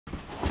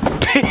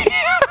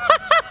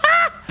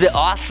the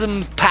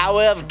awesome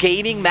power of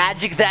gaming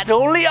magic that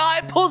only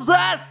I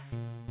possess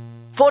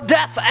for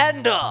Death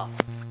Ender.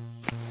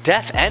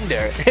 Death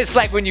Ender? It's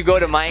like when you go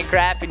to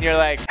Minecraft and you're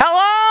like,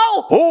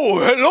 hello? Oh,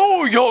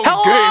 hello, young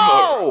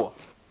hello?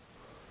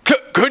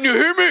 gamer. Can you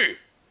hear me?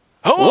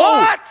 Hello?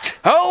 What?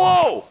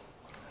 Hello?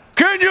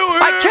 Can you hear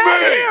me? I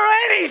can't hear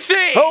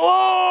anything!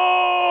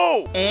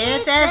 Hello?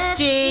 It's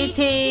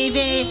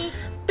FGTeeV.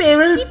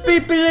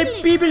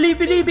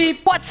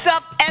 What's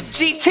up,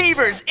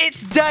 FGTeevers?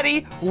 It's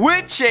Duddy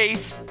with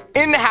Chase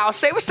in the house.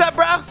 Say what's up,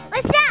 bro.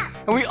 What's up?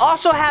 And we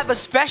also have a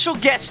special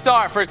guest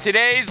star for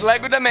today's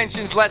LEGO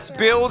Dimensions Let's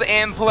Build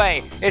and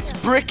Play. It's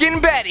Brick and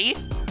Betty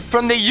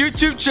from the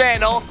YouTube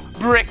channel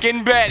Brick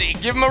and Betty.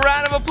 Give them a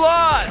round of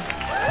applause.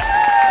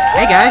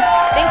 Hey guys.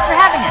 Thanks for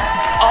having us.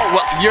 Oh,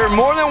 well, you're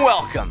more than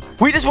welcome.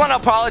 We just want to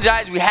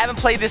apologize. We haven't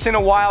played this in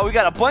a while. We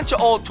got a bunch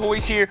of old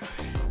toys here.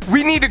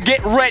 We need to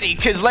get ready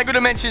because LEGO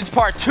Dimensions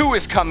Part 2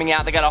 is coming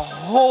out. They got a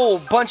whole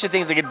bunch of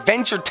things like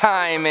Adventure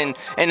Time and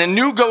a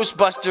new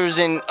Ghostbusters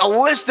and a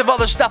list of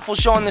other stuff we'll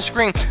show on the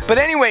screen. But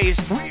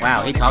anyways,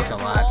 Wow, he talks a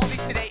lot. all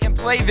these today and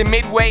play the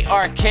Midway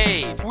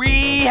Arcade.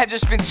 We have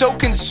just been so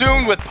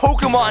consumed with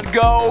Pokemon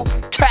Go,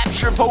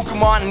 capture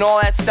Pokemon and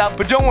all that stuff.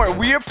 But don't worry,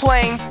 we are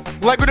playing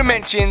LEGO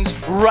Dimensions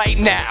right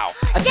now.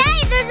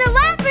 Daddy, there's a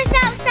Lapras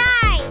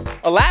outside.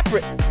 A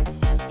Lapras?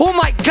 Oh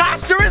my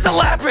gosh, there is a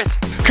Lapras!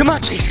 Come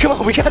on, Chase, come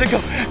on, we gotta go.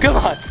 Come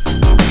on.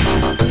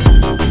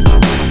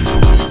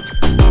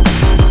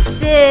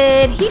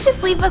 Did he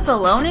just leave us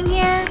alone in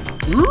here?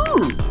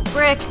 Ooh.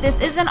 Brick, this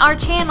isn't our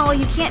channel.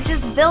 You can't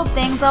just build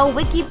things all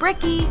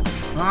wiki-bricky.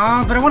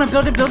 Oh, but I want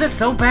to build it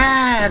so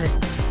bad.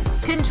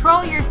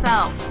 Control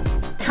yourself.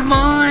 Come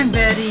on,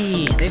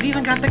 Betty. They've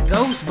even got the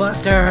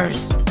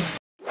Ghostbusters.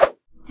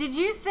 Did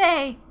you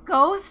say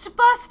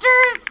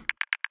Ghostbusters?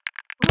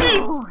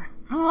 Ooh,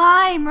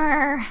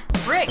 Slimer.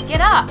 Brick,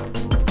 get up.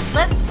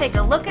 Let's take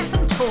a look at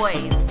some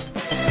toys.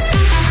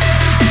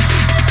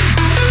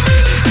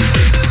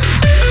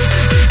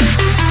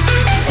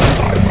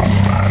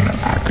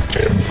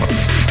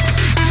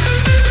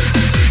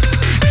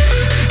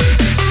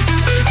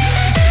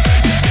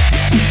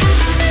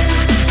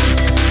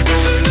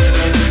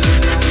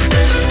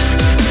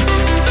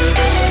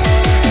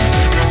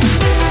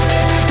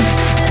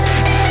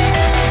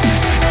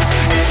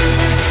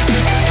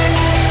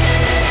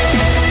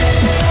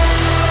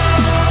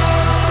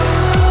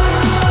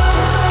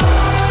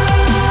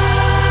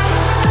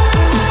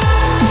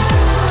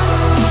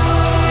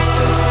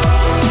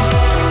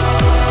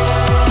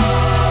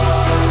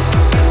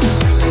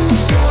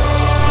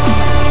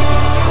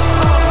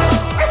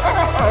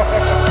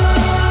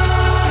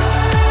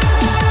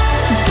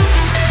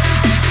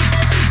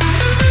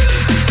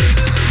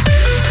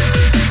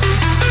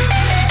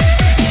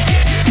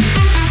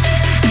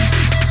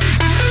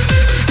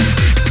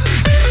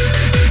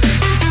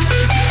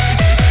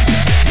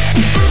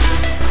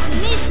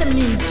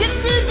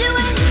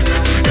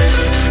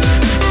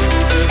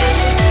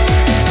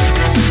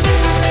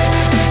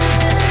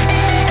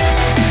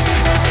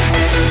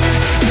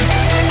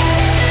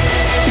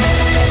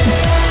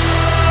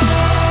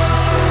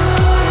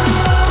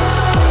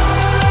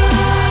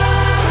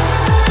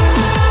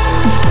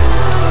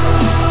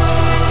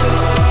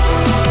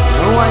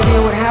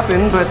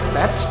 But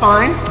that's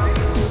fine.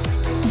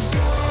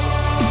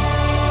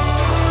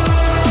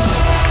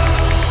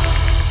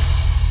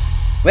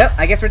 Well,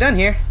 I guess we're done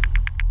here.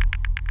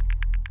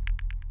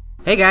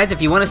 Hey guys,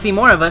 if you want to see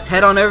more of us,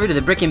 head on over to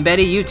the Brick and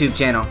Betty YouTube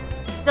channel.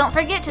 Don't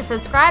forget to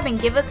subscribe and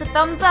give us a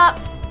thumbs up.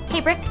 Hey,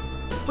 Brick,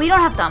 we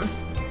don't have thumbs.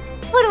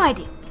 What do I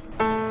do?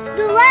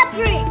 The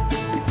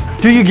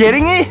Lapras. Do you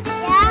getting it?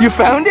 Yeah. You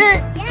found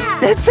it? Yeah.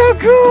 That's so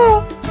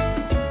cool.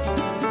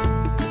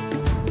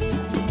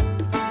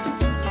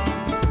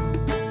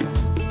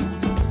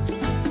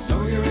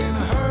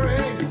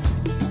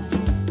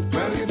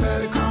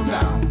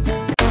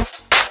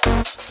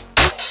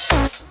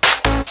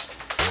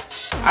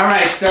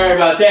 Alright, sorry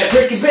about that.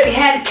 Brick and Betty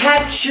had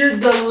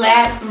captured the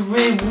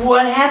Lapras.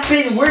 What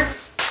happened? Where?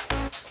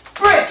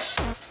 Brick!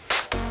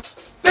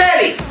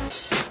 Betty!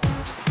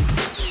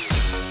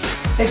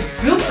 They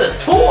built the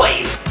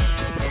toys!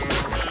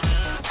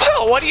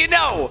 Oh, what do you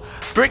know?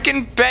 Brick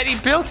and Betty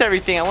built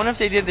everything. I wonder if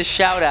they did the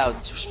shout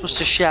outs. We're supposed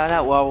to shout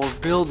out while we're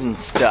building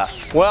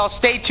stuff. Well,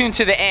 stay tuned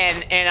to the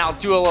end and I'll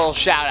do a little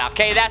shout out,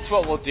 okay? That's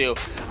what we'll do.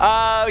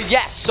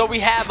 Yes, so we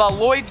have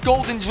Lloyd's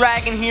Golden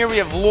Dragon here. We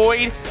have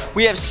Lloyd.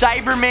 We have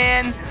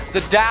Cyberman, the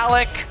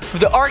Dalek,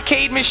 the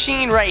arcade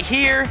machine right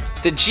here,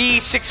 the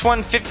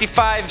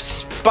G6155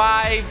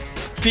 spy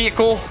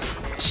vehicle,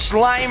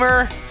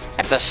 Slimer,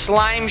 at the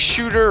slime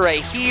shooter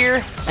right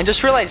here. And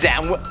just realized that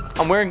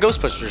I'm wearing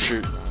Ghostbusters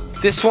shirt.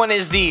 This one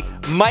is the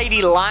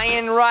Mighty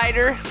Lion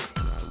Rider.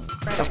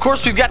 Of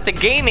course, we've got the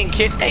gaming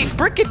kit. Hey,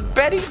 Brick and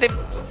Betty, they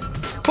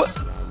put...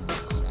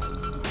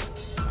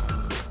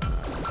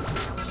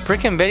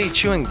 Brick and Betty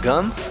chewing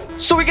gum?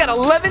 So we got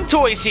 11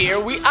 toys here.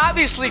 We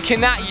obviously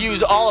cannot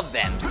use all of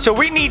them. So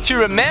we need to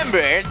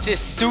remember to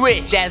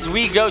switch as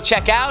we go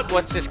check out,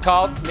 what's this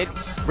called?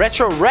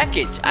 Retro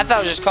Wreckage. I thought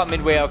it was just called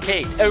Midway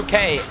Arcade.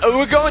 Okay,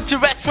 we're going to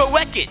Retro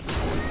Wreckage.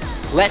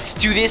 Let's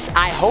do this.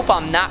 I hope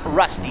I'm not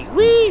rusty.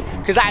 Whee!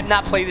 Because I have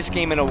not played this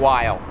game in a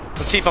while.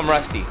 Let's see if I'm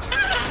rusty.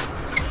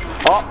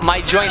 Oh,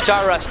 my joints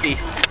are rusty.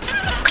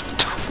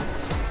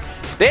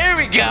 There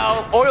we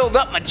go. Oiled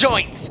up my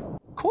joints.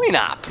 Coin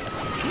op.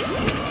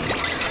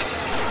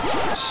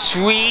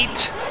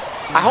 Sweet.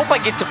 I hope I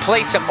get to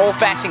play some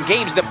old-fashioned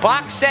games. The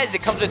box says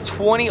it comes with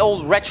 20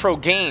 old retro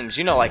games.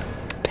 You know, like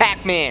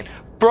Pac-Man,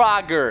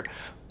 Frogger,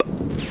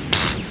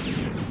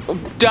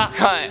 Duck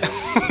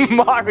Hunt,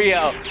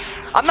 Mario.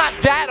 I'm not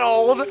that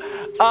old.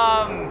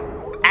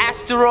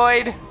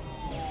 Asteroid.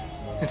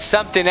 It's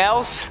something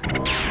else.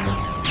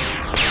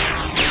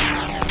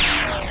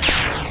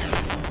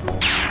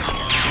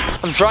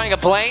 I'm drawing a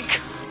blank.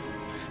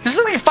 This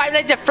is like Five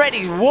Nights at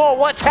Freddy's. Whoa,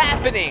 what's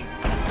happening?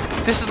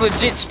 This is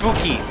legit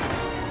spooky.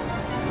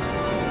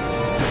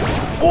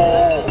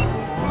 Whoa!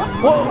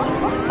 Whoa!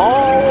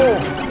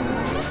 Oh!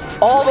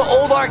 All the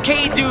old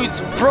arcade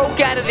dudes broke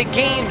out of the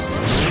games.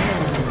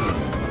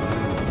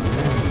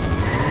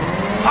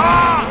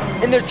 Ah!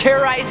 And they're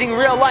terrorizing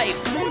real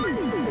life.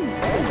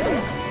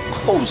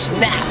 Oh,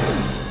 snap.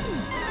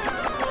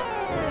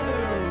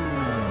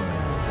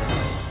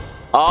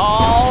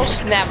 Oh,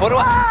 snap. What do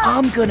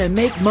I'm gonna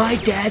make my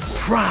dad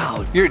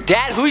proud. Your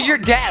dad? Who's your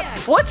dad?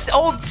 What's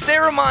old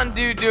Saruman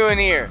dude doing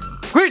here?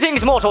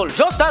 Greetings, mortal.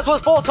 Just as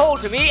was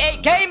foretold to me, a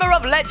gamer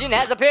of legend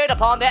has appeared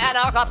upon the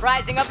anarch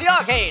uprising of the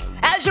arcade.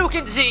 As you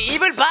can see,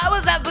 even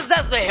powers that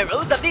possess the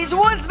heroes of these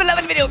once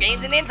beloved video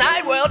games in the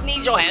entire world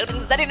need your help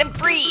in setting them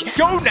free.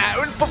 Go now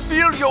and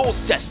fulfill your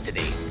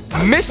destiny.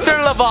 Mr.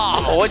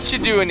 Laval, what you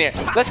doing here?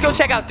 Let's go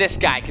check out this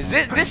guy, because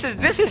this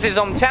is his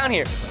hometown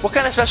here. What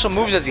kind of special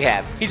moves does he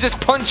have? He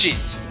just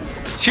punches.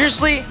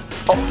 Seriously?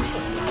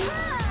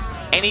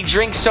 Oh. And he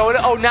drinks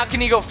soda? Oh, now can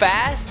he go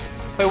fast?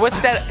 Wait,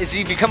 what's that? Is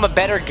he become a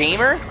better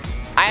gamer?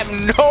 I have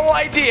no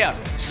idea.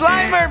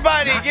 Slimer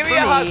buddy, give me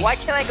a hug. Why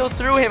can't I go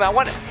through him?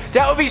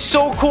 That would be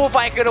so cool if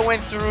I could have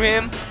went through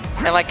him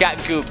and like got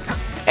gooped.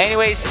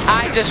 Anyways,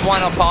 I just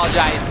want to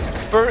apologize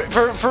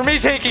for me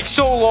taking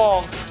so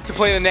long to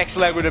play the next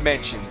LEGO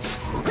Dimensions.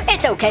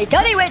 It's okay,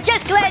 Duddy. We're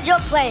just glad you're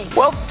playing.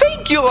 Well,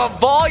 thank you,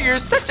 Laval. You're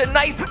such a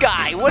nice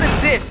guy. What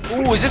is this?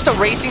 Ooh, is this a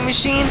racing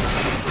machine?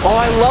 Oh,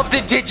 I love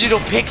the digital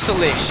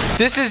pixelish.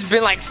 This has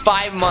been like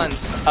 5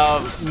 months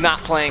of not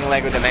playing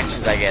LEGO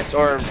Dimensions, I guess,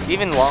 or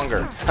even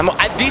longer.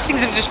 These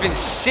things have just been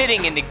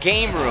sitting in the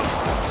game room.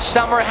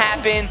 Summer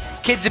happened.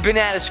 Kids have been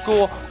out of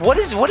school. What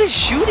is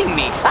shooting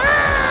me?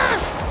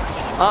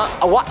 Ah!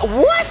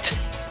 What?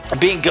 I'm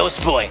being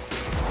Ghost Boy.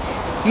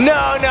 No,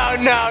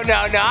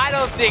 I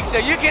don't think so.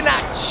 You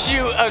cannot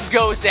shoot a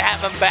ghost and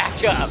have him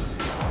back up.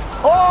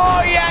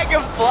 Oh, yeah, I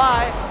can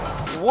fly.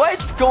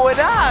 What's going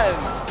on?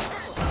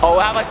 Oh,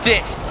 how about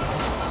this?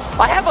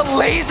 I have a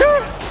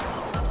laser?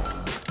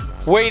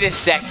 Wait a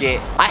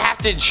second. I have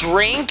to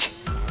drink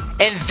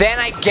and then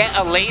I get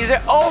a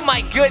laser? Oh,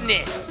 my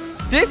goodness.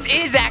 This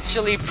is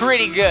actually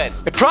pretty good.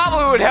 It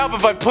probably would help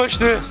if I push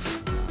this.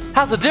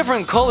 How the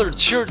different colored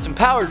shirts and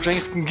power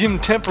drinks can give them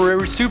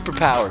temporary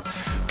superpower.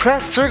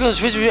 Press circle to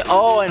switch.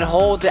 Oh, and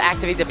hold to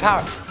activate the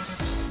power.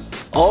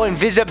 Oh,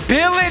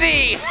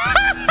 invisibility!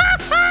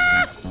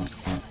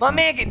 My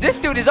man, this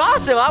dude is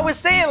awesome. I was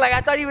saying, like, I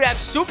thought he would have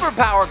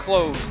superpower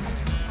clothes.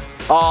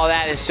 Oh,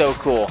 that is so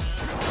cool.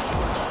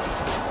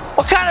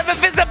 What kind of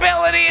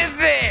invisibility is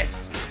this?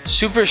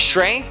 Super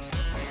strength?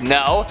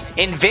 No.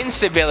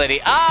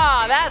 Invincibility.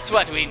 Ah, that's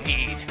what we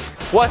need.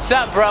 What's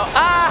up, bro?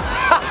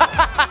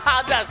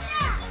 Ah!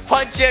 Just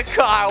punch your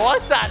car.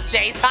 What's up,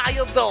 Chase? How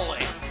you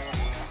doing?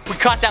 We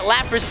caught that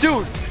Lapras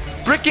dude.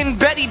 Brick and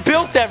Betty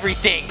built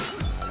everything.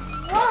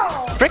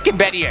 Whoa. Brick and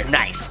Betty are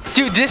nice.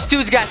 Dude, this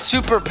dude's got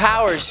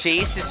superpowers,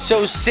 Chase. It's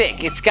so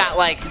sick. It's got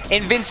like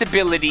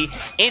invincibility,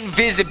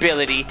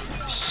 invisibility,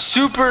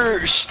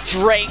 super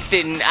strength,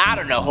 and I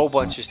don't know, a whole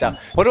bunch of stuff.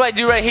 What do I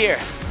do right here?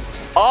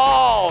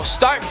 Oh,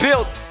 start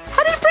build.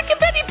 How did Brick and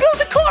Betty build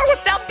the car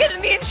without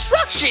getting the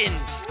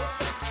instructions?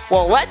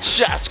 Well, let's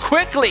just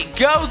quickly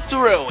go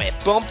through it.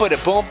 Boom.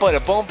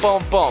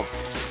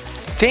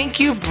 Thank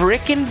you,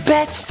 Brick and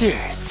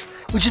Betsters.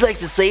 Would you like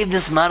to save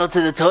this model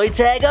to the toy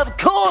tag? Of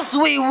course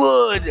we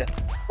would!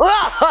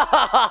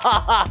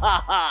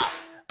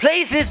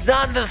 Place it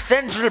on the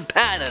central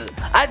panel.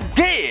 I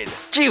did!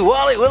 Gee,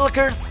 Wally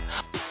Willikers.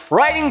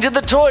 Writing to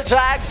the toy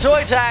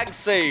tag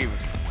saved.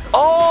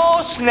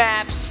 Oh,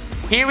 snaps.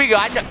 Here we go.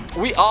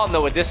 We all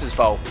know what this is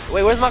for.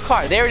 Wait, where's my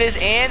car? There it is,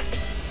 and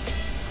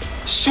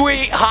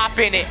sweet, hop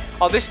in it.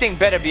 Oh, this thing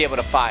better be able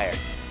to fire.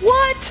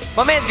 What?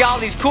 My man's got all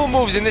these cool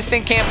moves and this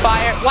thing can't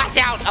fire. Watch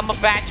out, I'm a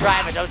bad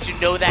driver. Don't you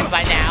know that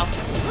by now?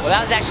 Well,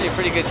 that was actually a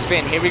pretty good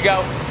spin. Here we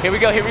go. And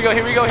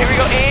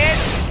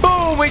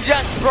boom, we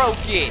just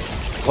broke it.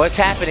 What's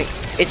happening?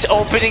 It's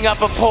opening up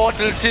a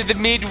portal to the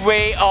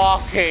Midway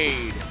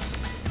Arcade.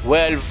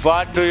 Well,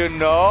 what do you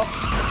know?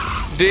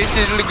 This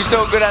is looking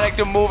so good. I like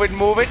to move it.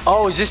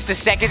 Oh, is this the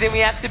second thing we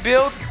have to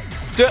build?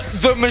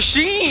 The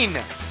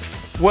machine.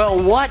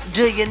 Well, what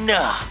do you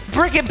know?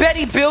 Brick and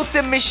Betty built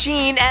the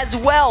machine as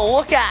well.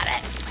 Look at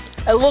it.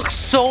 It looks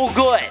so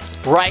good.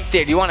 Right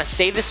there. Do you want to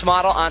save this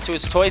model onto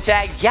its toy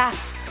tag? Yeah,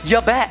 you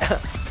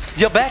bet.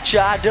 You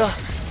betcha I do. All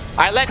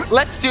right,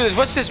 let's do this.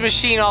 What's this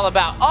machine all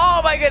about?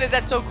 Oh my goodness,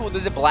 that's so cool.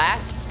 Does it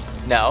blast?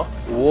 No.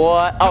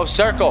 What? Oh,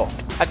 circle.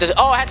 I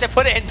have to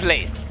put it in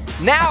place.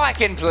 Now I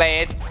can play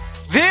it.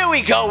 There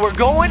we go. We're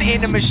going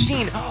in a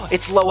machine. Oh,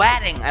 it's low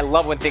adding. I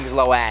love when things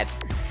low add.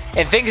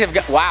 And things have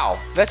got, wow,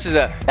 that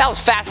was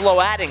fast low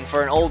adding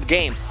for an old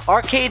game.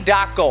 Arcade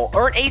dock goal.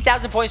 Earn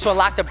 8,000 points to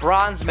unlock the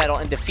bronze medal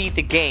and defeat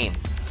the game.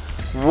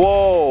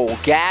 Whoa,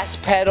 gas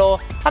pedal.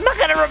 I'm not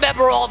gonna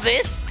remember all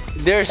this.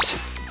 There's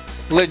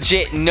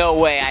legit no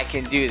way I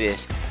can do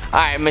this. All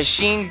right,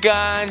 machine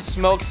gun,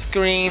 smoke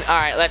screen. All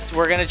right,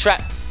 we're gonna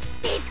try.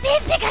 Beep,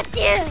 beep,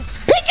 Pikachu!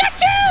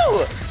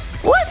 Pikachu!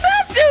 What's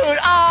up, dude?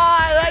 Oh,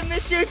 I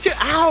miss you too.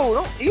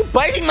 Ow, you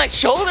biting my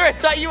shoulder? I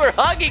thought you were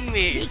hugging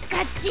me.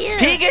 Pikachu!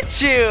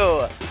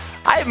 Pikachu!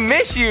 I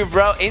miss you,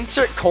 bro.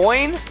 Insert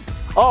coin?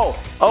 Oh,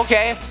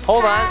 okay.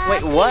 Hold on.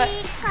 Wait, what?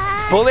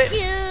 Bullet?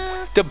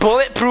 The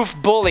bulletproof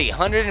bully.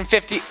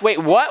 150. Wait,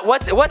 what?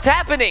 What's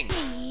happening?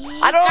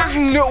 I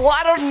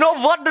don't know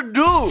what to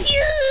do.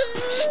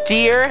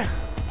 Steer.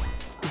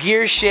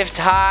 Gear shift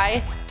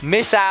high.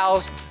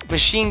 Missiles.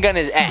 Machine gun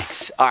is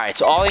X. All right,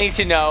 so all I need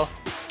to know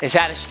is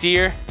how to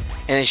steer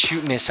and then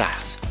shoot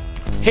missiles.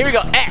 Here we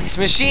go. X,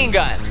 machine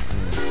gun.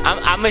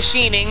 I'm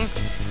machining.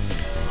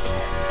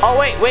 Oh,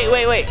 wait.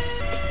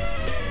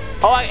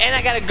 Oh, and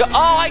I gotta go.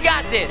 Oh, I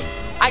got this.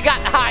 I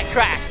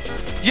crashed.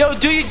 Yo,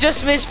 dude, you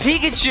just missed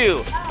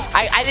Pikachu.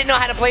 I didn't know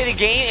how to play the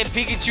game, and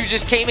Pikachu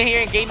just came in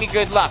here and gave me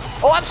good luck.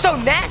 Oh, I'm so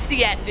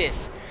nasty at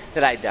this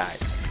that I died.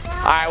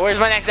 All right, where's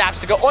my next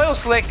obstacle? Oil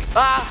slick.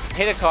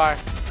 Hit a car.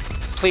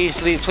 Please,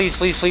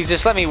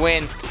 just let me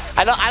win.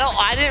 I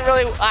didn't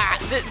really,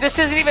 this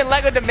isn't even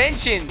Lego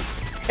Dimensions.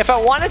 If I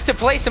wanted to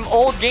play some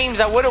old games,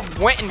 I would have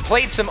went and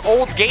played some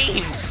old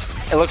games.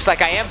 It looks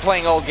like I am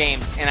playing old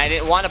games, and I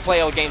didn't want to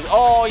play old games.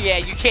 Oh yeah,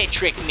 you can't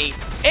trick me.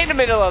 In the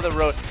middle of the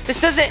road.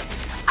 This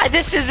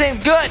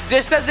isn't good.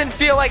 This doesn't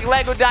feel like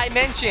Lego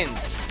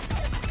Dimensions.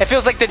 It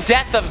feels like the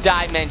death of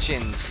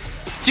Dimensions.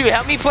 Dude,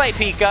 help me play,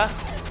 Pika.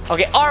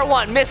 Okay,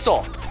 R1,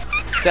 missile.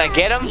 Did I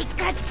get him?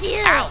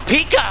 Pikachu! Ow,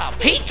 Pika!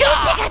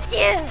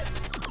 Pikachu!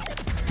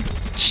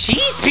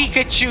 Jeez,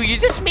 Pikachu, you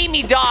just made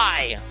me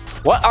die.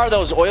 What are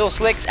those oil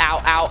slicks?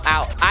 Ow, ow,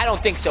 ow. I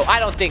don't think so.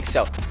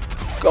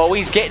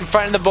 Always get in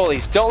front of the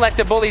bullies. Don't let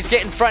the bullies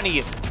get in front of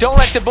you. Don't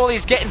let the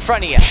bullies get in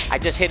front of you. I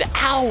just hit it.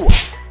 Ow!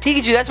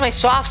 Pikachu, that's my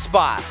soft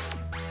spot.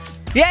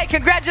 Yay,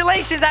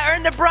 congratulations, I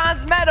earned the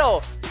bronze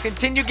medal.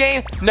 Continue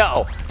game?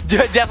 No,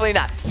 definitely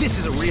not. This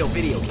is a real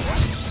video game.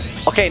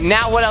 Okay,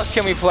 now what else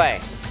can we play?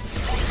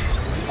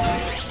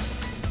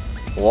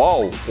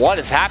 Whoa, what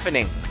is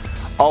happening?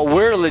 Oh,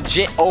 we're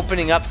legit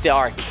opening up the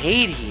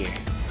arcade here.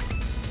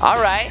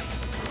 All right.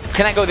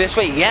 Can I go this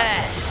way?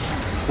 Yes.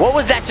 What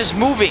was that just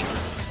moving?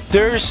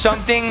 There's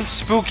something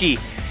spooky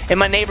in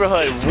my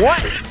neighborhood.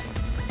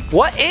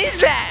 What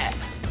is that?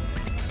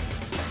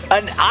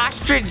 An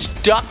ostrich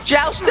duck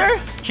jouster?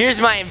 Here's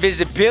my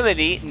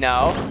invisibility.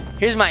 No.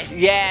 Here's my,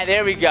 yeah,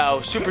 there we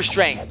go. Super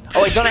strength.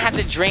 Oh, wait, don't I have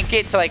to drink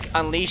it to like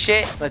unleash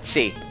it? Let's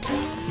see.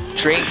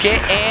 Drink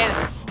it and,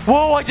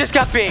 whoa, I just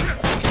got big.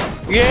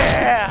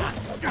 Yeah.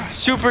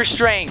 Super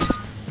strength.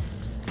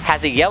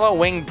 Has a yellow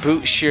wing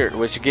boot shirt,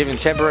 which given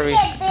temporary.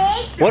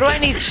 What do I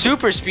need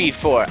super speed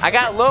for? I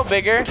got a little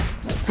bigger.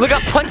 Look,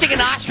 I'm punching an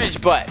ostrich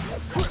butt.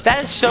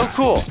 That is so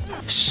cool.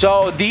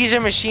 So these are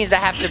machines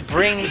that have to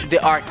bring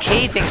the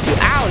arcade things to.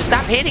 Ow,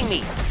 stop hitting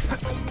me.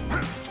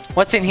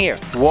 What's in here?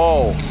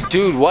 Whoa.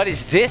 Dude, what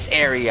is this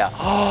area?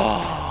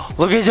 Oh,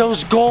 look at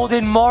those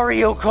golden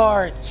Mario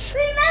carts.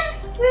 Remember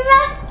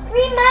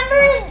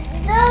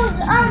those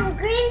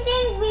green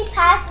things? We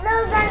passed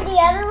those on the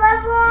other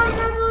level on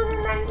Level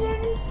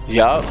Dimensions?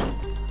 Yup.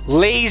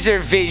 Laser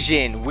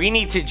vision. We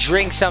need to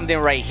drink something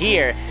right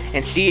here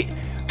and see.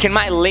 Can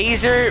my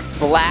laser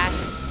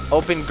blast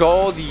open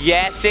gold?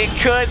 Yes, it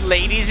could,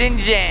 ladies and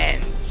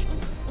gents.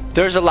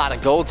 There's a lot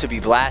of gold to be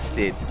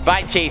blasted.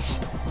 Bye, Chase.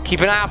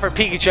 Keep an eye out for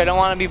Pikachu. I don't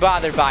want to be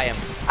bothered by him.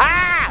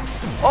 Ah!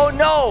 Oh,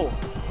 no.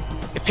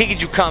 If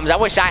Pikachu comes, I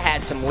wish I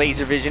had some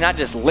laser vision. I'd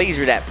just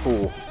laser that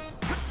fool.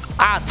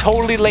 I'll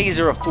totally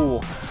laser a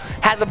fool.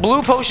 Has a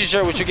blue potion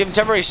shirt, which will give him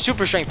temporary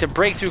super strength to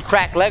break through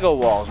cracked Lego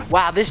walls.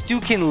 Wow, this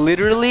dude can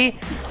literally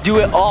do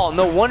it all.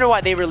 No wonder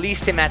why they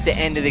released him at the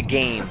end of the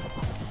game.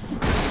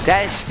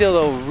 That is still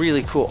though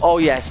really cool. Oh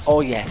yes,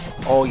 oh yes,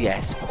 oh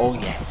yes, oh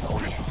yes, oh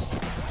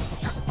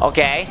yes.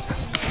 Okay,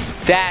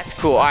 that's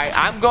cool. All right,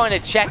 I'm going to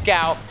check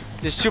out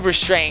the super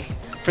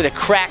strength for the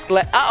cracked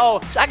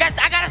uh-oh, I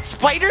got a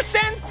spider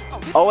sense?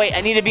 Oh wait,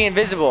 I need to be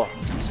invisible.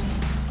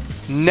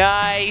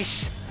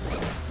 Nice.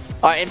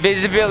 All right,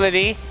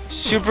 invisibility,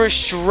 super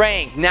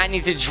strength. Now I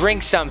need to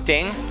drink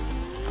something.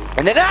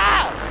 And then,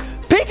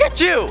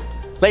 Pikachu!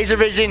 Laser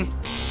vision.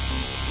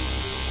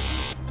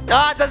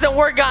 It doesn't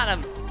work on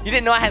him. You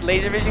didn't know I had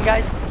laser vision,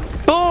 guys?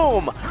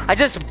 Boom! I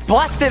just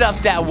busted up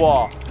that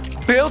wall.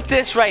 Built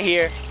this right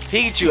here.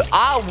 Pikachu,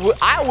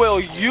 I will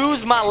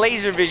use my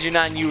laser vision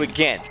on you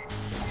again.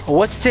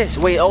 What's this?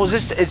 Wait, oh,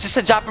 is this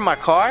a job from our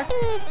car?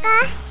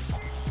 Pika.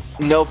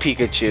 No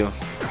Pikachu.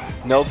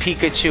 No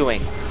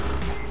Pikachuing.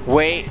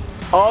 Wait.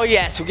 Oh,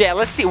 yes. Yeah,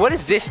 let's see. What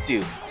does this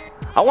do?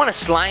 I want to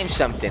slime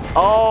something.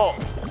 Oh,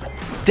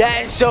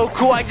 that is so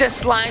cool. I just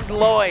slimed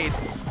Lloyd.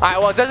 All right,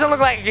 well, it doesn't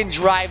look like I can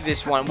drive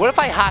this one. What if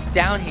I hop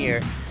down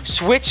here,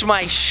 switch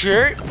my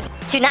shirt?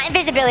 To not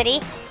invisibility,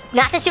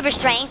 not to super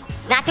strength,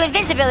 not to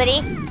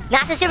invincibility,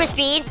 not to super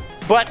speed.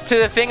 But to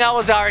the thing I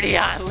was already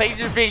on,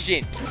 laser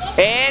vision.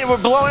 And we're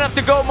blowing up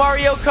to go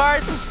Mario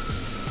Karts.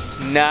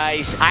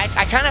 Nice.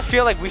 I kind of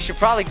feel like we should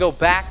probably go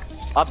back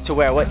up to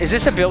where, what, is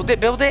this a build it,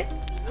 build it?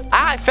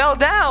 Ah, I fell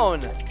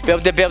down.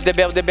 Build it, build it,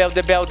 build it, build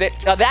it, build it.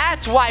 Now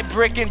that's why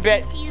Brick and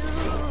Betty,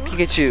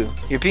 Pikachu,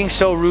 you're being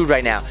so rude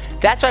right now.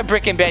 That's why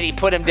Brick and Betty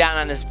put him down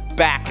on his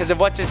back, because of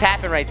what just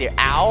happened right there.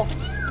 Ow.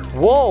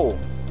 Whoa.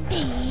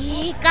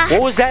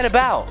 What was that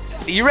about?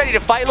 Are you ready to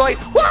fight, Lloyd?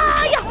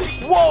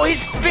 Whoa,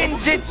 his spin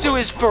jitsu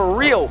is for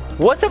real.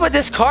 What's up with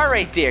this car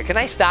right there? Can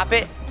I stop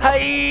it?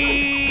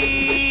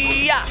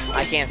 Hi-ya!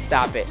 I can't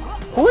stop it.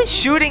 Who is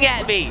shooting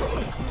at me?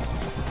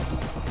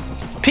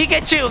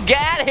 Pikachu,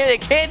 get out of here. They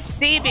can't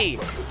see me.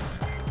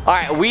 All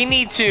right, we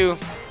need to...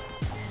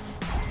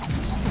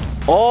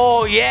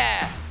 Oh,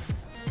 yeah.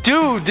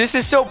 Dude, this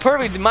is so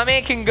perfect. My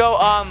man can go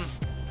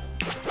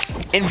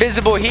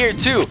invisible here,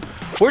 too.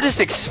 We're just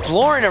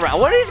exploring around.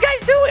 What are these guys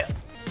doing?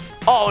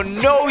 Oh,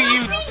 no,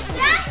 you...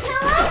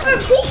 Hello for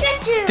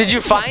Pikachu. Did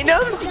you find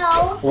him?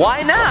 No.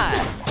 Why not?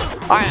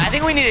 All right, I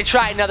think we need to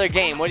try another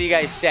game. What do you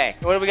guys say?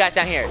 What do we got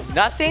down here?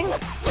 Nothing?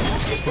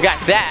 We got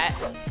that,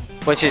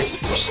 which is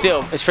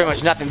still, it's pretty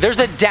much nothing. There's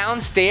a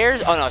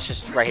downstairs. Oh, no, it's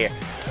just right here.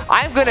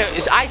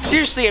 I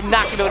seriously am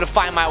not going to be able to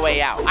find my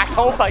way out. I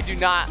hope I do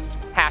not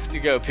have to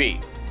go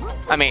pee.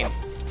 I mean,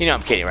 you know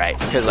I'm kidding, right?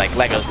 Because, like,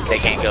 Legos, they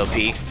can't go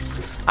pee.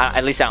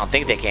 At least I don't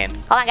think they can.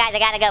 Hold on, guys, I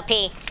gotta go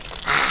pee.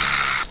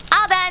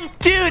 All done.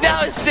 Dude,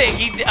 that was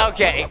sick.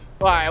 Okay.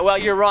 All right, well,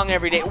 you're wrong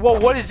every day. Whoa,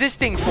 what is this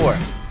thing for?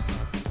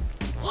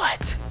 What?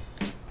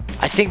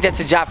 I think that's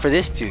a job for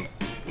this dude.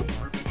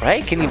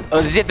 Right? Can you,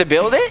 does he have to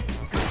build it?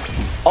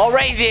 All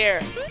right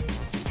there.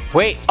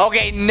 Wait,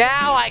 okay,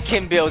 now I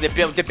can build it,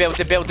 build it, build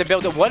it, build it,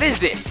 build it. What is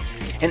this?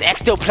 An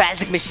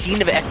ectoplasmic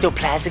machine of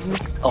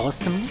ectoplasmic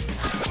awesomeness?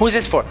 Who is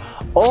this for?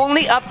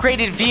 Only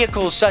upgraded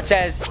vehicles such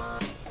as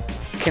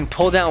can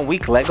pull down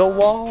weak Lego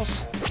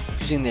walls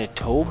using their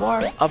tow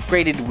bar.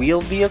 Upgraded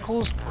wheel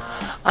vehicles.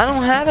 I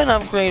don't have an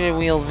upgraded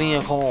wheel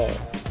vehicle.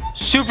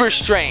 Super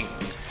strength.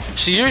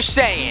 So you're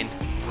saying,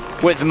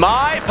 with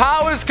my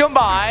powers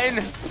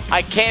combined,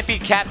 I can't be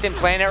Captain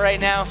Planet right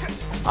now?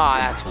 Aw,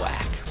 that's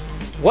whack.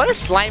 What does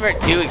Slimer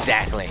do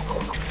exactly?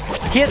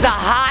 He has a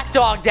hot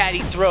dog that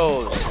he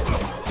throws.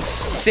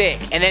 Sick.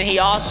 And then he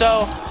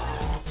also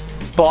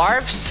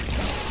barfs.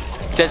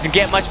 Doesn't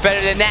get much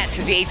better than that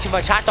since he ate too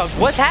much hot dogs.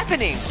 What's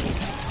happening?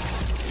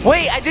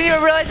 Wait, I didn't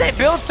even realize I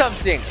built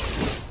something.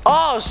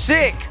 Oh,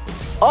 sick.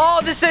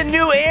 Oh, this is a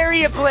new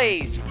area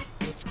place.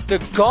 The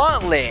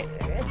gauntlet.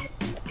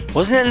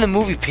 Wasn't that in the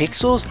movie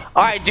Pixels?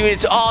 All right, dude,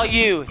 it's all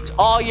you. It's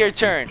all your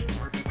turn.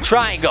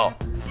 Triangle.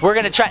 We're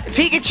gonna try.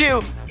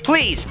 Pikachu,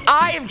 please.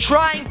 I am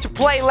trying to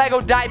play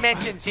Lego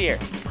Dimensions here.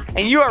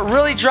 And you are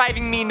really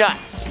driving me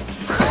nuts.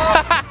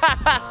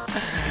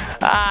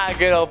 Ah,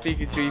 good old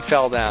Pikachu, he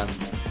fell down.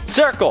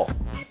 Circle.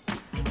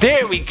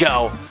 There we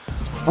go.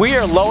 We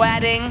are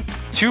low-adding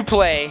to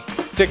play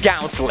the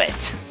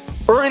Gauntlet.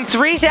 Earn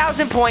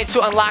 3,000 points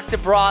to unlock the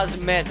bronze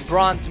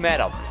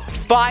medal.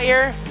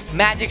 Fire,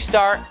 magic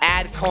star,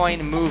 add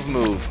coin,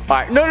 move. All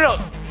right, no.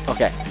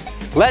 Okay,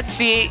 let's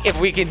see if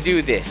we can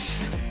do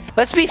this.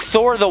 Let's be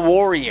Thor the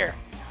Warrior.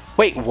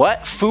 Wait,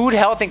 what? Food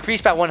health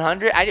increased by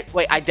 100?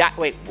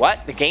 Wait,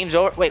 what? The game's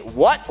over? Wait,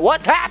 what?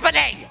 What's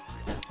happening?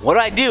 What do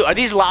I do? Are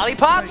these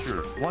lollipops?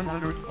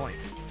 100 points.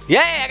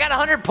 Yeah, I got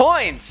 100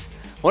 points.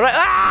 What do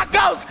I,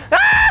 ghost!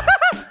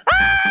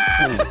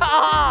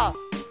 Ah!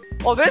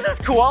 Oh, this is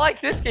cool. I like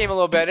this game a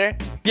little better.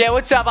 Yeah,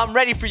 what's up? I'm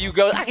ready for you,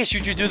 Ghost. I can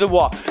shoot you through the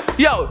wall.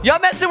 Yo, y'all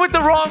messing with the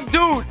wrong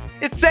dude.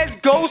 It says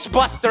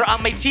Ghostbuster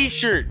on my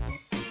t-shirt.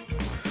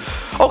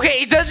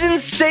 Okay, it doesn't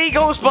say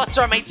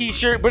Ghostbuster on my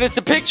t-shirt, but it's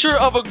a picture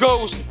of a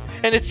ghost,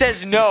 and it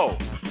says no.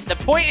 The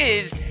point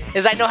is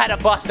I know how to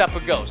bust up a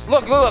ghost.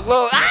 Look.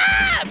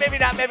 Ah! Maybe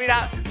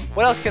not.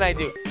 What else can I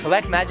do?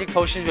 Collect magic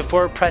potions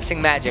before pressing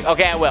magic.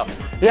 Okay, I will.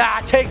 Yeah,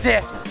 take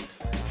this.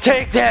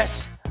 Take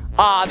this.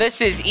 Ah,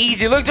 this is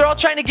easy. Look, they're all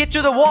trying to get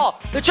through the wall.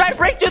 They're trying to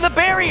break through the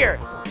barrier.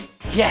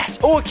 Yes.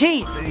 Oh, a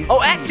key. Oh,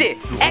 exit.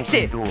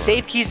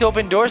 Save keys to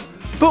open doors.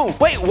 Boom.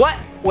 Wait, what?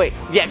 Wait,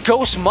 yeah,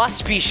 ghosts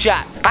must be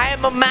shot. I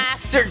am a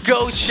master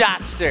ghost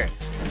shotster.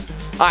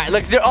 All right,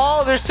 look,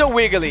 they're so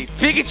wiggly.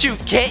 Pikachu,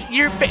 get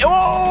your face.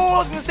 Oh, I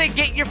was gonna say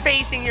get your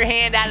face and your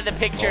hand out of the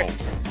picture.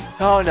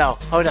 Oh no,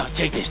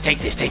 take this. I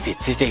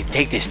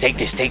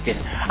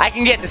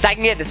can get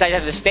this. I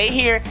have to stay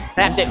here and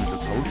I have to.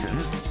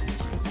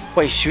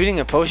 Wait, shooting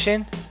a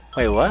potion?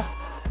 Wait, what?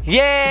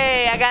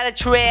 Yay, I got a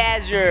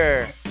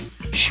treasure.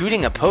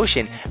 Shooting a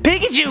potion.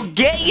 Pikachu,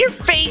 get your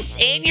face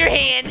and your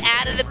hand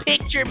out of the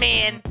picture,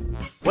 man.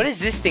 What does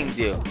this thing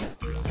do?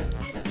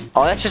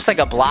 Oh, that's just like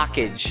a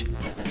blockage.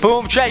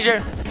 Boom,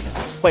 treasure.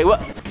 Wait, what?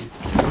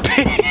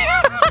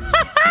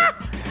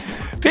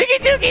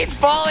 Pikachu keeps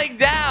falling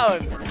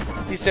down.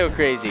 He's so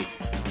crazy.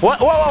 What?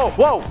 Whoa,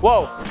 whoa, whoa,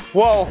 whoa,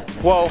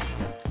 whoa, whoa.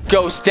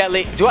 Ghost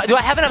Deadly. Do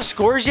I have enough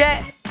scores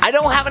yet? I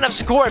don't have enough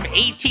score of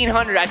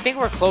 1,800. I think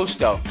we're close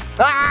though.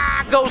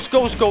 Ah, ghost,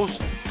 ghost, ghost.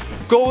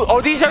 Go.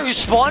 Oh, these are your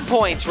spawn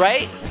points,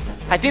 right?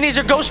 I think these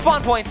are ghost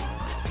spawn points.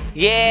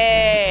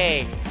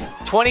 Yay.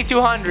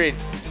 2,200.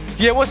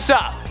 Yeah, what's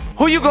up?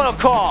 Who you gonna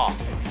call?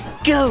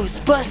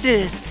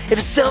 Ghostbusters. If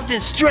something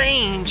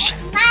strange.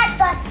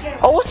 Madbuster.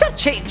 Oh, what's up,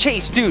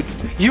 Chase? Dude,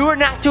 you are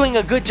not doing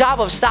a good job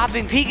of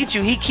stopping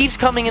Pikachu. He keeps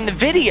coming in the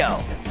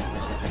video.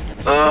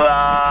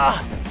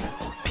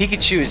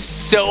 Pikachu is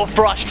so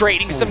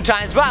frustrating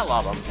sometimes, but I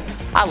love him.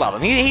 I love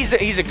him. He's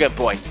a good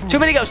boy. Too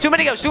many ghosts, too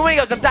many ghosts, too many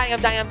ghosts. I'm dying.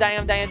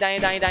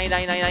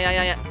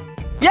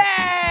 Yay!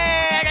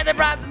 I got the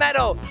bronze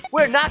medal.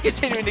 We're not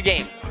continuing the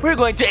game. We're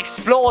going to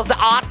explore the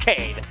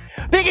arcade.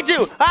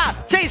 Pikachu!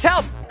 Chase,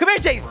 help! Come here,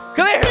 Chase!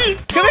 Come here!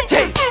 Come here,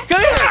 Chase!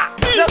 Come here!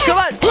 No, come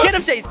on! Get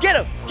him, Chase! Get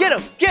him! Get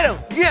him! Get him!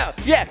 Yeah,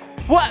 yeah.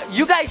 What?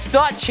 You guys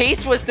thought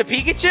Chase was the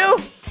Pikachu?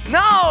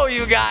 No,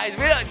 you guys.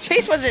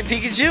 Chase wasn't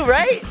Pikachu,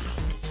 right?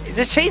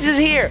 The Chase is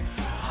here.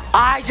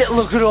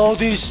 Look at all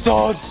these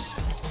studs.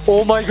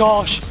 Oh my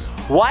gosh.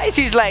 Why is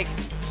he like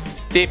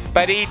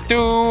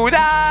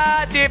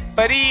dippity-doo-da,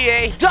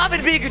 dippity-ay. Stop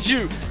it,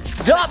 Pikachu!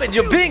 Stop it,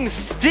 you're being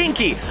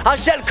stinky! I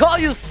shall call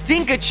you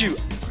Stinkachu!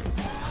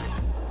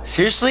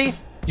 Seriously?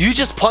 You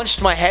just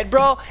punched my head,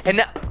 bro? And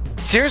now,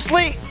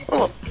 seriously?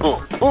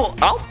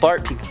 I'll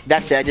fart, Pika.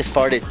 That's it, I just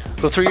farted.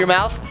 Go through your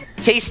mouth.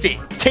 Taste it.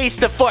 Taste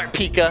the fart,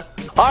 Pika.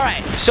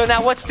 Alright, so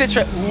now what's this?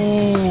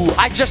 Ooh,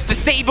 I just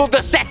disabled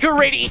the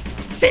security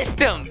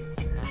systems.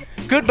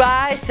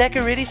 Goodbye,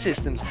 security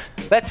systems.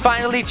 Let's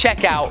finally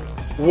check out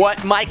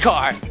what my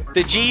car,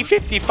 the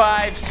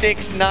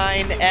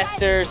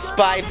G5569SR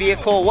Spy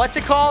Vehicle, what's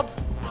it called?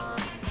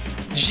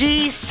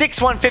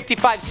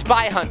 G6155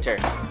 Spy Hunter.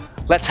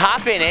 Let's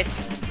hop in it,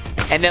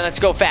 and then let's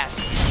go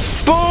fast.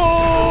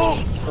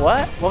 Boom!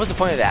 What? What was the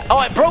point of that? Oh,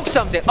 I broke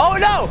something. Oh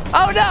no!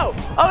 Oh no!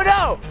 Oh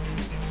no!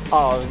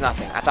 Oh, it was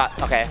nothing. I thought,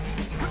 okay.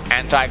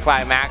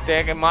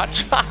 Anticlimactic and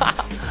much.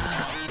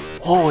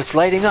 Oh, it's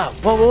lighting up.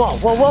 Whoa, whoa,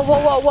 whoa, whoa,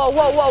 whoa, whoa, whoa,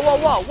 whoa, whoa, whoa,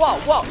 whoa, whoa,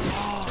 whoa.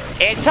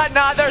 It's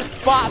another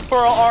spot for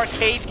an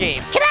arcade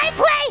game. Can I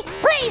play?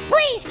 Please,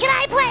 please, can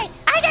I play?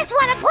 I just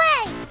want to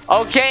play.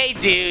 Okay,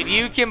 dude,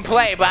 you can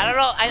play, but I don't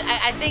know.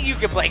 I think you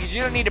can play because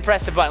you don't need to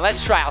press a button.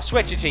 Let's try. I'll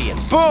switch it to you.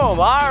 Boom.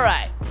 All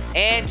right.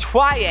 And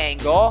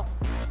triangle.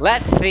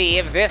 Let's see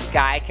if this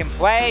guy can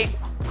play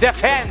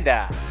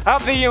Defender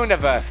of the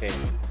Universe.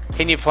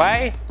 Can you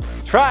play?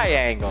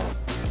 Triangle.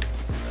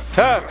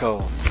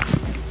 Circle.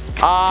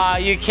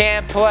 You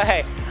can't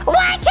play.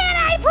 Why can't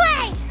I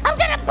play? I'm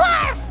gonna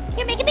barf.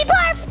 You're making me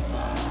barf.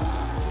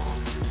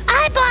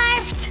 I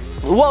barfed.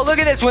 Whoa, look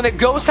at this. When the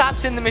ghost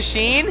hops in the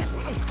machine,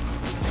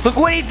 look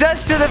what he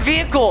does to the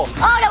vehicle.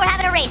 Oh, no, we're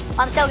having a race.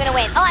 I'm so gonna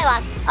win. Oh, I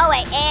lost. Oh,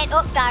 wait, and,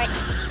 oh, sorry.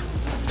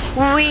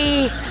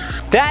 Wee.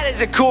 That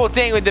is a cool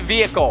thing with the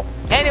vehicle.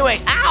 Anyway,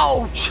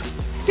 ouch.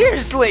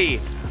 Seriously.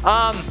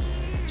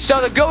 So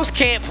the ghost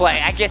can't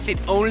play. I guess it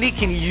only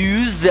can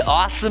use the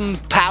awesome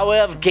power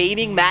of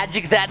gaming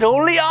magic that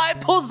only I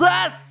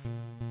possess.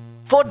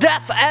 For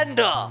Death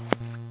Ender.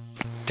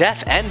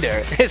 Death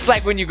Ender? It's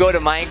like when you go to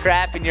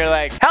Minecraft and you're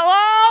like,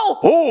 hello?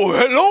 Oh,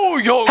 hello,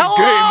 young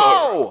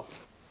hello?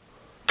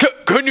 gamer.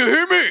 Can you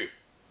hear me?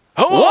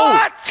 Hello?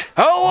 What?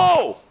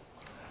 Hello?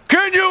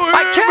 Can you hear me?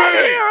 I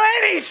can't hear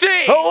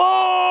anything.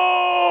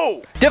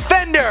 Hello?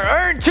 Defender,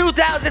 earn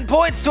 2,000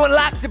 points to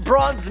unlock the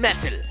bronze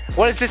medal.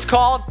 What is this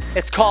called?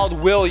 It's called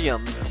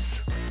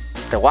Williams.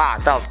 Wow,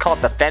 that was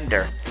called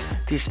Defender.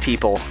 These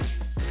people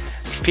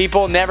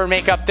never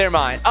make up their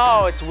mind.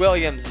 Oh, it's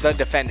Williams, the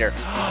Defender.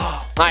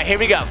 All right, here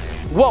we go.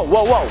 Whoa,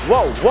 whoa, whoa,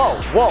 whoa,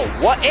 whoa, whoa.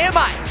 What am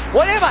I?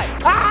 What am I?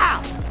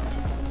 Ah!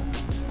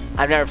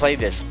 I've never played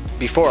this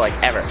before, like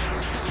ever.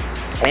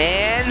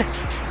 And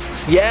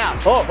yeah.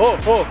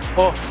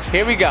 Oh.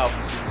 Here we go.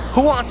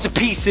 Who wants a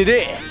piece of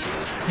this?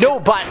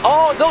 Nobody.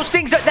 Oh, those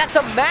things that's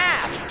a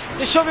map.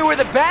 To show me where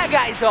the bad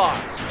guys are.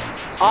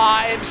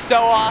 I am so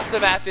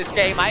awesome at this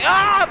game.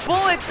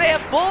 Bullets, they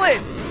have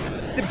bullets.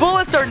 The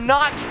bullets are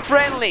not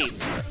friendly.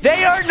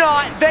 They are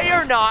not.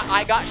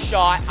 I got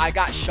shot.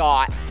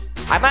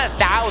 I'm at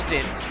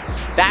 1,000.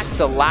 That's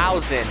a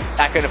lousing.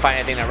 I couldn't find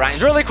anything that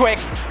rhymes. Really quick.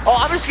 Oh,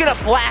 I'm just gonna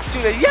blast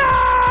through the,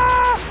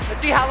 yeah!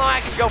 Let's see how long I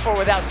can go for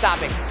without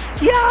stopping.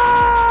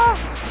 Yeah!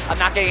 I'm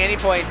not getting any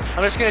points.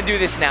 I'm just gonna do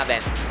this now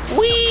then.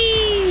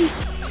 Whee!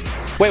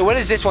 Wait, what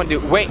does this one do?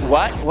 Wait,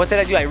 what? What did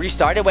I do? I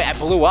restarted? Wait, I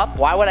blew up?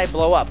 Why would I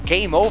blow up?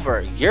 Game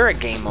over. You're a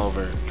game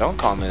over. Don't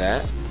call me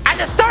that. I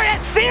just started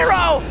at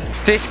 0!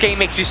 This game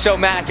makes me so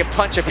mad I could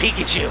punch a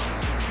Pikachu.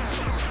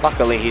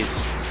 Luckily,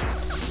 he's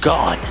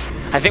gone.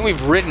 I think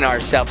we've ridden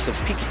ourselves of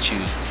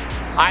Pikachus.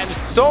 I'm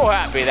so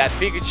happy that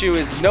Pikachu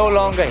is no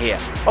longer here.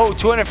 Oh,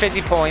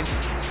 250 points.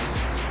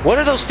 What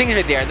are those things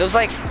right there? Those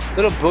like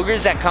little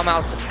boogers that come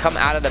out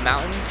of the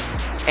mountains?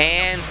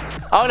 And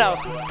Oh no.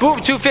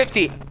 Boom,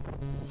 250.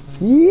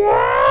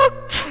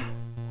 What?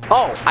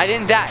 Oh, I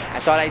didn't die. I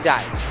thought I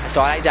died. I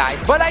thought I died,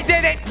 but I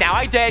didn't. Now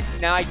I did.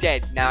 Now I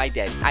did. Now I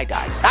did. I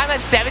died. I'm at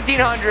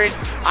 1,700.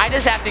 I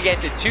just have to get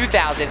to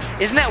 2,000.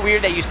 Isn't that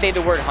weird that you say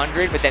the word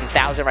 100, but then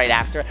 1,000 right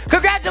after?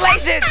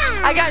 Congratulations!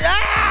 I got.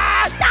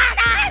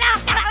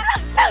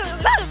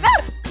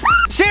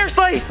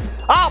 Seriously?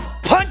 I'll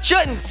punch you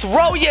and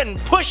throw you and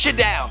push you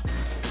down.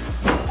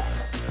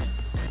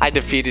 I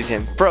defeated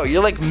him. Bro,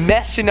 you're like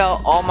messing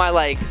up all my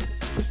like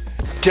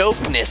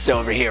dopeness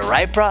over here,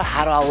 right, bro?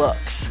 How do I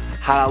looks?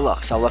 How do I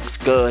looks? I looks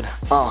good.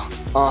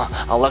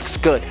 I looks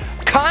good.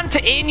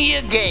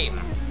 Continue game.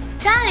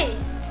 Daddy.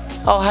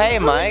 Oh, hey,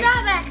 Who's Mike.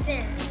 that back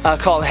there?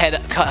 Called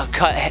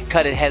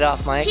cut it head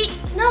off, Mike.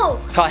 No.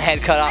 Called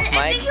head cut off, I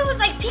Mike. think it was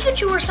like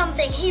Pikachu or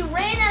something. He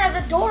ran out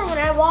of the door when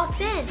I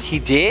walked in. He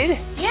did?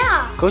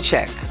 Yeah. Go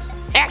check.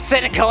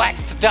 Exit and collect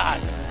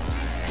studs.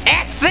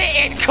 Exit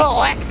and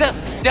collect the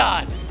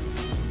stud.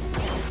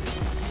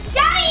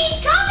 Daddy,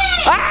 he's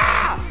coming!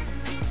 Ah!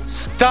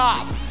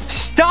 Stop.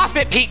 Stop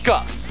it,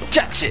 Pika.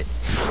 That's it.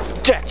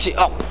 That's it.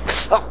 Oh.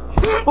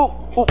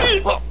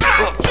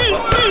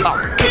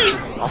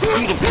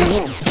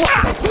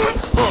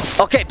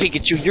 Okay,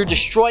 Pikachu, you're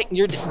destroying.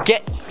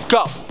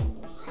 Go.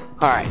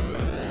 All right.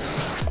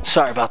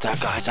 Sorry about that,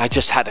 guys. I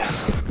just had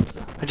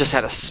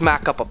to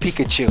smack up a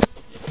Pikachu.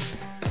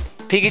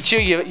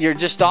 Pikachu, you're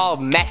just all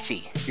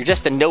messy. You're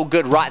just a no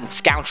good, rotten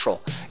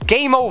scoundrel.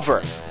 Game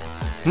over.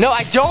 No,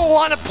 I don't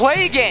want to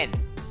play again.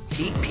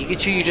 See,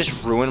 Pikachu, you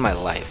just ruined my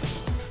life.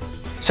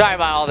 Sorry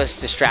about all this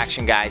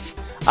distraction, guys.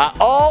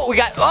 Oh,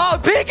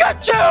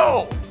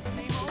 Pikachu!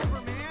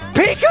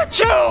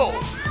 Pikachu!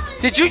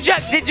 Did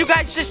you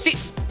guys just see?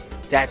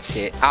 That's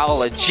it. I'll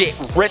legit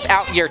rip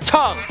out your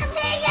tongue.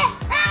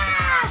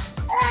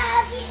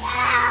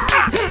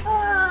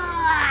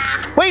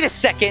 Wait a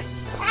second.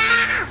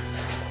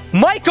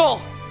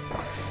 Michael!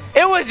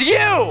 It was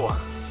you!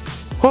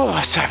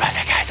 Oh, sorry about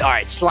that, guys. All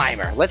right,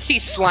 Slimer. Let's see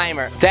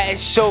Slimer. That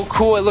is so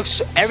cool.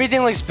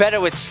 Everything looks better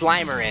with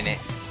Slimer in it.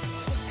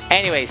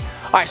 Anyways,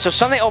 all right, so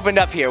something opened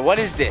up here. What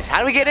is this? How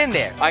do we get in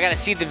there? Oh, I gotta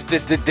see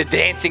the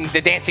dancing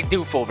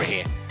doof over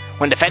here.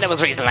 When the defender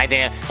was raised an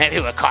idea, and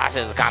people were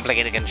cautious of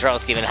complicated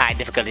controls given high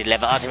difficulty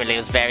level, ultimately it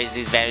was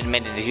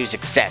made a huge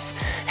success.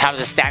 How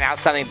to stand out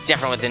something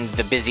different within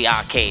the busy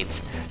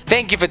arcades.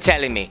 Thank you for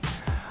telling me.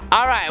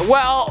 All right,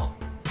 well,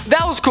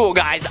 that was cool,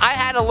 guys. I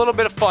had a little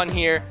bit of fun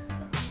here.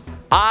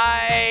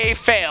 I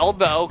failed,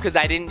 though, because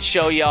I didn't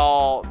show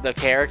y'all the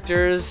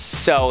characters.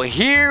 So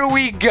here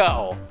we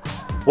go.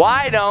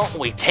 Why don't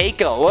we take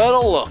a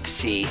little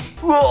look-see?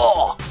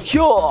 Oh,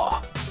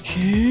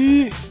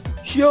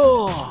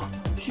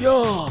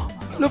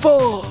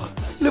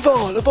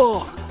 Laval.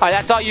 Alright,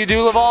 that's all you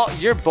do, Laval?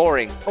 You're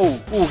boring.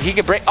 Oh, he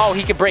could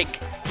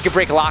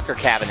break locker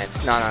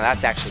cabinets. No,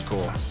 that's actually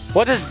cool.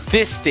 What does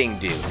this thing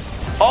do?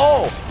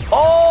 Oh!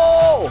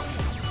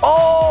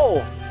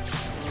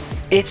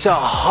 It's a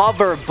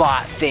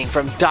hoverbot thing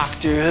from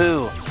Doctor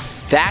Who.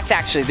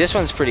 This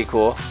one's pretty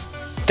cool.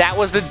 That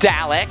was the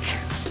Dalek.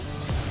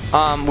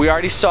 We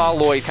already saw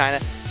Lloyd, kind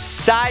of.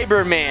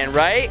 Cyberman,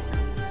 right?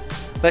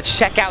 Let's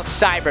check out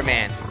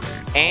Cyberman.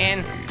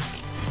 And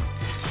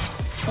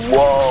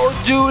whoa,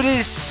 dude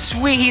is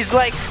sweet. He's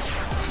like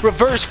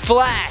Reverse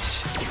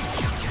Flash.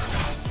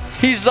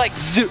 He's like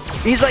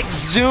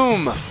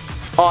Zoom.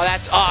 Oh,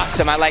 that's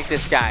awesome. I like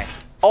this guy.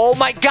 Oh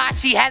my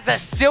gosh, he has a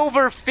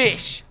silver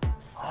fish.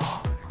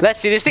 Let's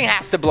see. This thing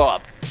has to blow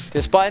up.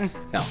 This button?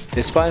 No,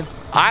 this button?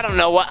 I don't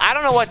know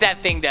what that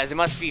thing does. It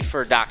must be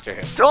for Doctor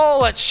Who. Oh,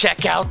 let's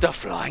check out the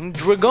Flying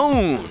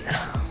Dragoon.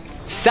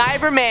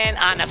 Cyberman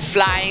on a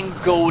flying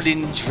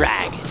golden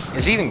dragon.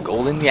 Is he even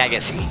golden? Yeah, I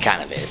guess he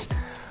kind of is.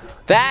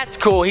 That's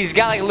cool. He's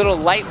got like a little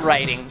light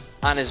writing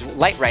on his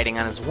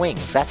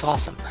wings. That's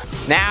awesome.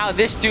 Now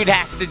this dude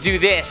has to do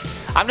this.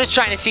 I'm just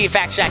trying to see if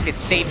actually I could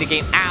save the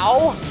game.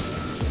 Ow!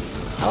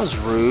 That was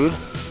rude.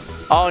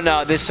 Oh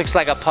no, this looks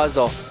like a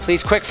puzzle.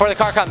 Please, quick, before the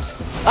car comes.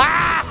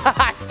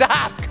 Ah!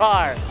 Stop,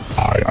 car!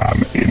 I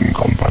am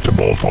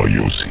incompatible for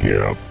use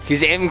here.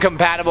 He's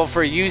incompatible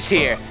for use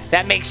here.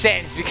 That makes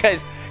sense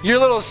because your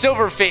little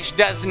silverfish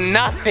does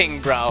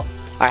nothing, bro. All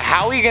right,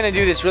 how are we gonna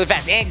do this really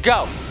fast? And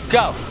go.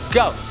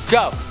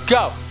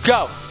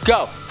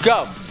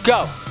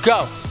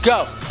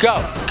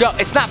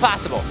 It's not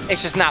possible.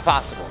 It's just not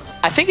possible.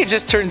 I think it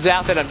just turns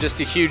out that I'm just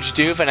a huge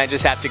doof and I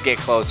just have to get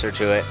closer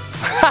to it.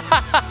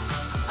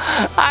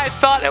 I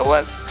thought it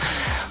was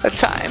a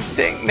time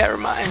thing. Never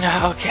mind.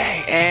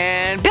 Okay,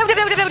 and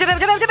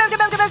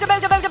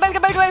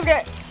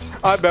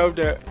I built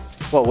it.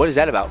 Whoa, what is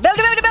that about?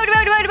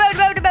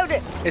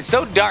 It's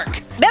so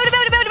dark.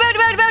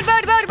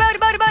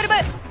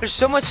 There's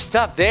so much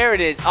stuff. There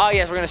it is. Oh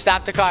yes, we're gonna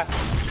stop the car.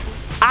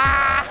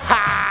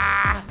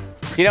 Ah!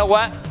 You know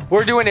what?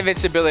 We're doing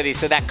invincibility,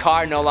 so that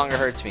car no longer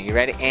hurts me. You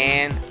ready?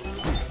 And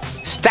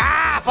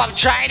stop! I'm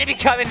trying to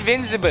become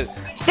invincible.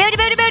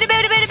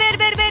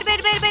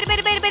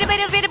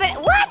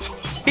 What?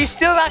 He's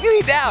still knocking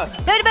me down.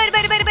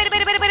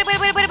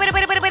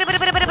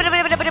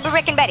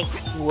 Rick and Betty.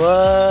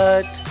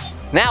 What?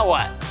 Now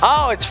what?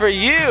 Oh, it's for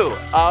you.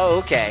 Oh,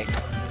 okay.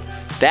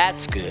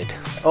 That's good.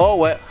 Oh,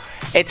 what?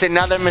 It's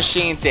another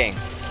machine thing.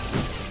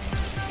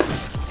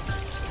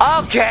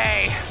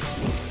 Okay.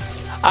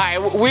 All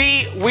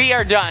right, we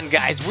are done,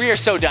 guys. We are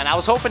so done. I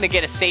was hoping to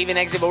get a save and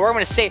exit, but we're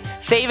gonna save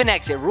and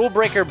exit. Rule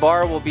breaker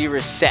bar will be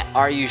reset.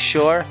 Are you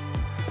sure?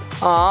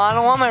 Oh, I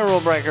don't want my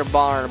rule breaker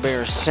bar to be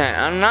reset.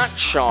 I'm not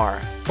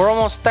sure. We're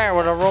almost there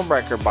with a rule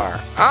breaker bar.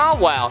 Oh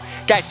well,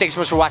 guys, thanks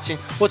so much for watching.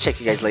 We'll check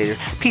you guys later.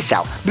 Peace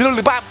out.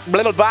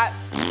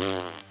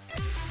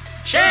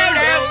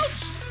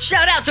 Shoutouts!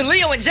 Shout out to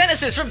Leo and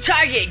Genesis from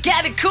Target,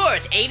 Gavin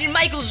Korth, Aiden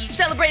Michaels who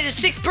celebrated his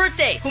 6th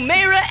birthday,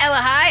 Humaira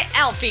Elahai,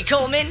 Alfie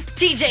Coleman,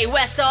 TJ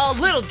Westall,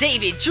 Little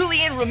David,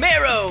 Julian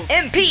Romero,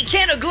 MP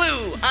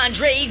Canoglue,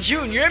 Andre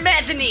Jr.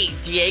 Matheny,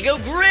 Diego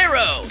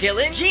Guerrero,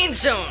 Dylan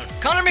Jeanson,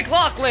 Connor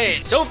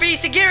McLaughlin, Sophie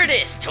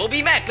Sigurdis,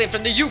 Toby Macklin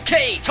from the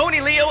UK, Tony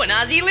Leo and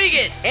Ozzy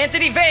Ligas,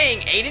 Anthony Vang,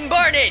 Aiden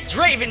Barnett,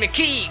 Draven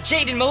McKee,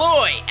 Jaden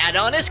Malloy,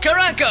 Adonis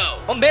Caranco,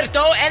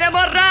 Humberto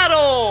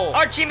Enamorado,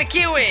 Archie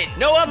McEwen,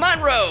 Noah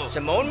Monroe,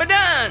 Simone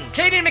Madan,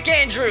 Caden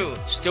McAndrew,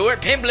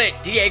 Stuart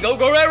Pimblett, Diego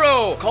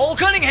Guerrero, Cole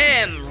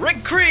Cunningham,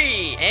 Rick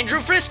Cree, Andrew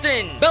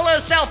Friston, Bella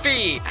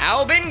Salfi,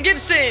 Albin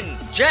Gibson,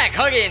 Jack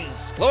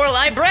Huggins,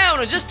 Lorelei Brown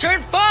who just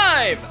turned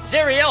 5,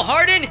 Zariel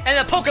Harden,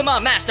 and the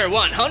Pokemon Master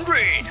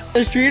 100.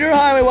 The Streeter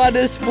Highway while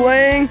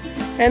displaying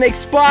an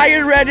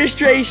expired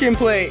registration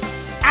plate.